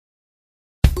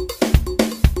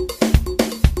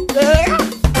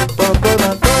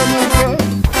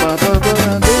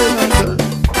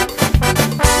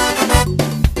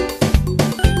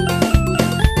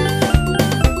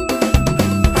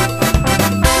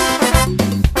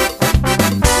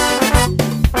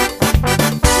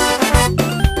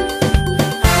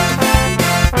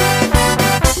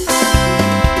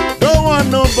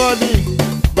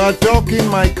in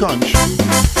my country.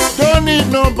 Don't need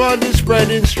nobody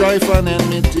spreading strife and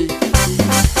enmity.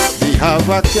 They have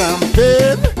a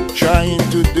campaign trying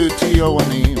to dirty our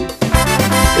name.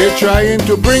 They're trying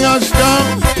to bring us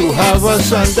down, to have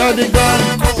us under the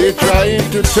gun. They're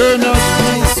trying to turn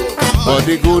us blue, but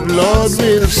the good Lord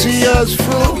will see us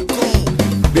through.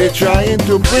 They're trying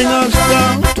to bring us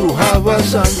down, to have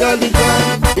us under the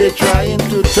gun. They're trying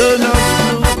to turn us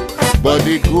blue, but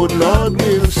the good Lord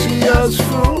will see us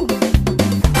through.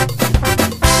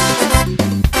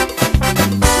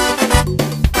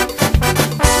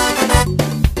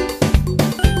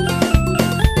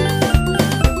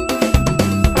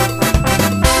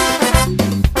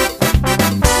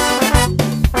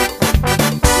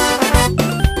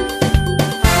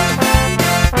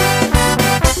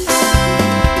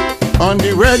 On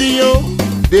the radio,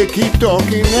 they keep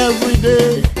talking every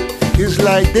day. It's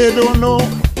like they don't know,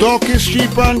 talk is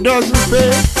cheap and doesn't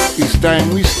pay. It's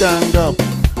time we stand up,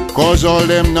 cause all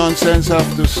them nonsense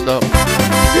have to stop.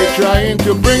 They're trying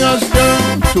to bring us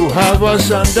down, to have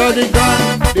us under the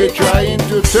gun. They're trying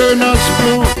to turn us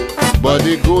blue, but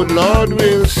the good Lord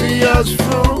will see us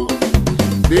through.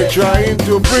 They're trying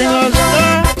to bring us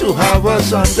down, to have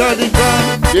us under the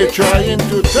gun. They're trying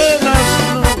to turn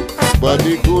us blue, but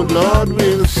the good Lord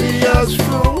will see us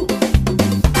through.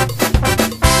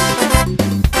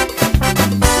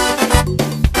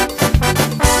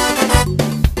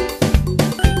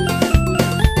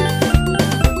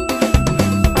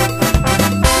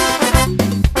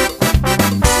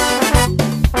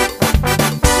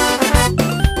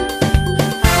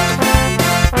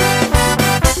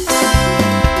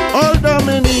 All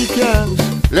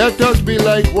Dominicans, let us be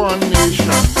like one nation.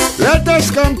 Let us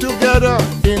come together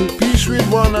in peace with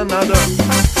one another,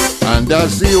 and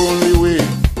that's the only way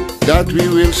that we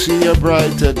will see a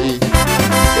brighter day.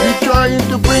 They're trying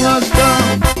to bring us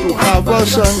down, to have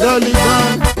us under the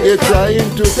gun. They're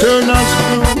trying to turn us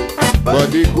blue,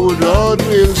 but the good Lord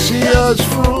will see us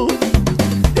through.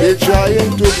 They're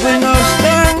trying to bring us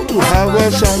down, to have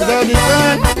us under the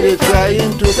gun. They're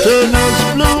trying to turn us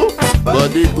blue, but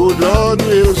the good Lord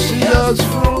will see us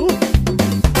through.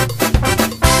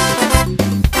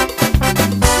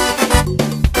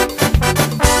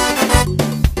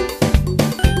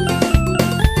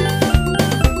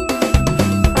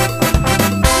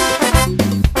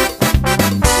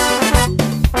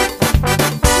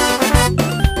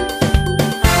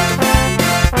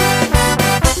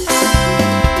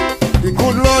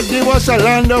 Give us a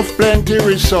land of plenty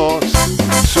resource,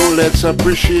 so let's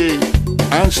appreciate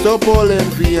and stop all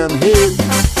envy and hate.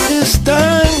 It's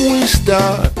time we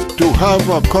start to have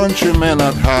our countrymen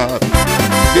at heart.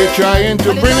 They're trying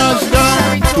to bring us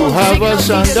down, to have us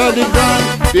under the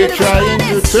gun. They're trying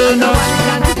to turn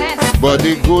us blue, but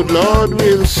the good Lord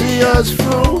will see us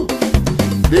through.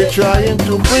 They're trying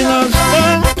to bring us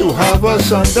down, to have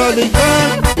us under the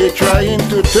gun. They're trying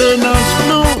to turn us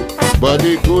blue, but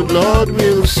the good Lord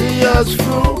will see us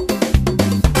through.